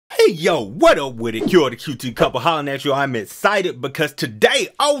Hey yo, what up with it? You're the QT couple hollering at you. I'm excited because today,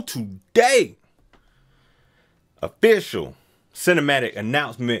 official cinematic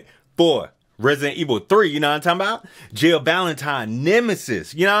announcement for Resident Evil 3, you know what I'm talking about? Jill Valentine,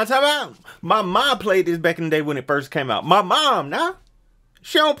 Nemesis, you know what I'm talking about? My mom played this back in the day when it first came out. My mom, now,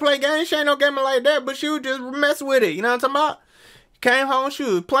 she don't play games, she ain't no gamer like that, but she would just mess with it, you know what I'm talking about? Came home, she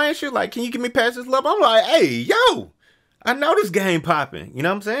was playing, she was like, can you give me past this level? I'm like, hey, yo, I know this game popping, you know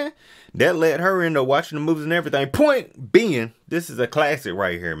what I'm saying? That led her into watching the movies and everything. Point being, this is a classic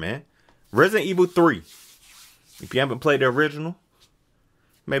right here, man. Resident Evil 3. If you haven't played the original,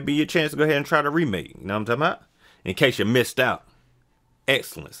 maybe your chance to go ahead and try the remake. You know what I'm talking about? In case you missed out.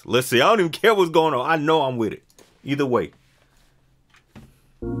 Excellence. Let's see. I don't even care what's going on. I know I'm with it. Either way.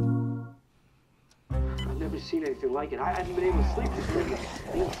 I've never seen anything like it. I haven't been able to sleep this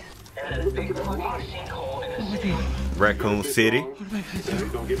week. Raccoon City.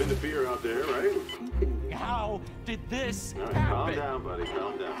 Don't give in to fear out there, right? How did this happen? Calm down, buddy.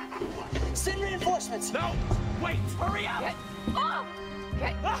 Calm down. Send reinforcements. No, wait, hurry up. Oh!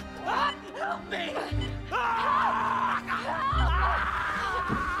 Okay. Help me.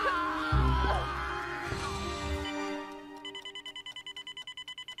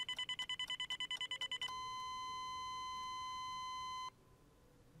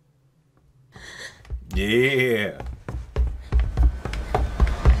 Yeah.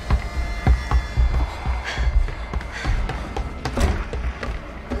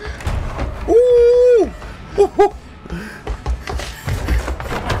 Ooh.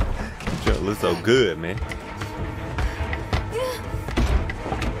 Joe looks so good, man.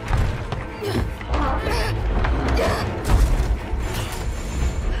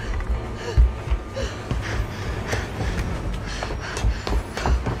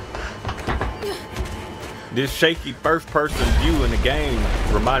 This shaky first-person view in the game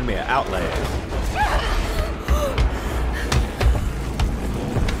remind me of Outlast.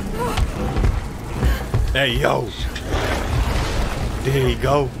 Hey, yo. There you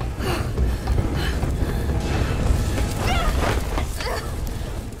go.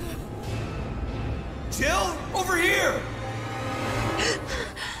 Jill, over here.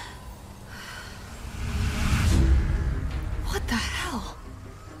 What the hell?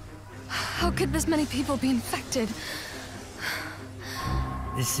 How could this many people be infected?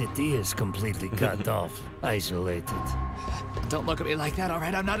 This city is completely cut off, isolated. Don't look at me like that, all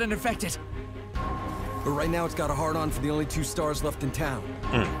right? I'm not infected. But right now it's got a hard-on for the only 2 stars left in town.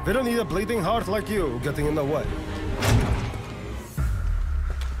 They don't need a bleeding heart like you getting in the way.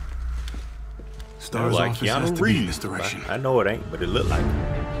 Star's Like office has Keanu to be in Reeves. this direction. I know it ain't, but it looked like it.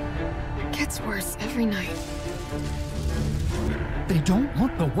 It gets worse every night. They don't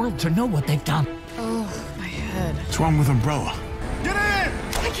want the world to know what they've done. Oh, my head. What's wrong with Umbrella? Get in!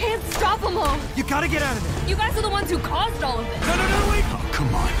 I can't stop them all! You gotta get out of there! You guys are the ones who caused all of this! No, wait! Oh,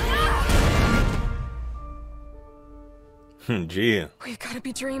 come on. Yeah. We've got to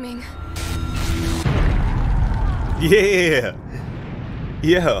be dreaming. Yeah.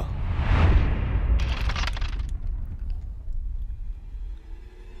 Yeah.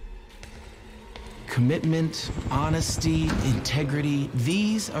 Commitment, honesty, integrity,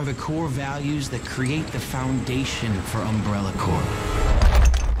 these are the core values that create the foundation for Umbrella Corp.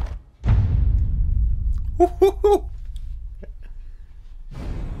 Woo-hoo-hoo.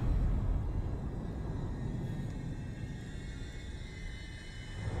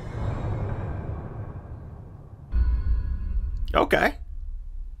 Okay.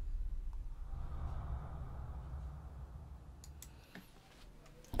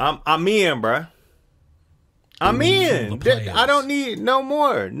 I'm in, bruh. I'm in. I don't need no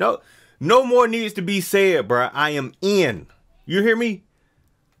more. No more needs to be said, bruh. I am in. You hear me?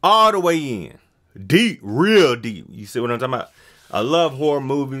 All the way in. Deep, real deep. You see what I'm talking about? I love horror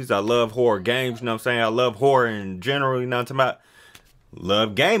movies. I love horror games. You know what I'm saying? I love horror in general. You know what I'm talking about?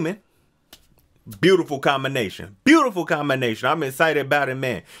 Love gaming. Beautiful combination. Beautiful combination. I'm excited about it,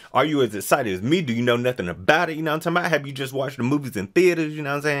 man. Are you as excited as me? Do you know nothing about it? You know what I'm talking about? Have you just watched the movies in theaters? You know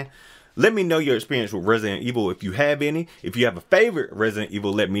what I'm saying? Let me know your experience with Resident Evil if you have any. If you have a favorite Resident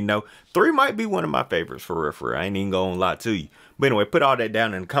Evil, let me know. 3 might be one of my favorites for real, for real. I ain't even gonna lie to you. But anyway, put all that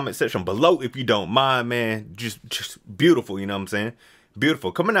down in the comment section below if you don't mind, man. Just beautiful, you know what I'm saying?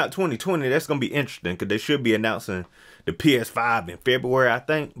 Beautiful. Coming out 2020, that's gonna be interesting because they should be announcing the PS5 in February, I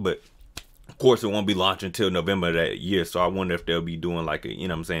think. But of course, it won't be launching until November of that year. So I wonder if they'll be doing like a, you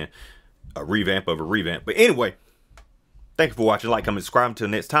know what I'm saying, a revamp of a revamp. But anyway, thank you for watching. Like, comment, subscribe. Until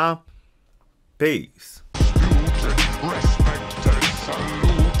next time. Peace. Respected,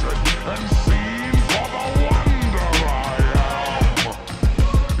 saluted, and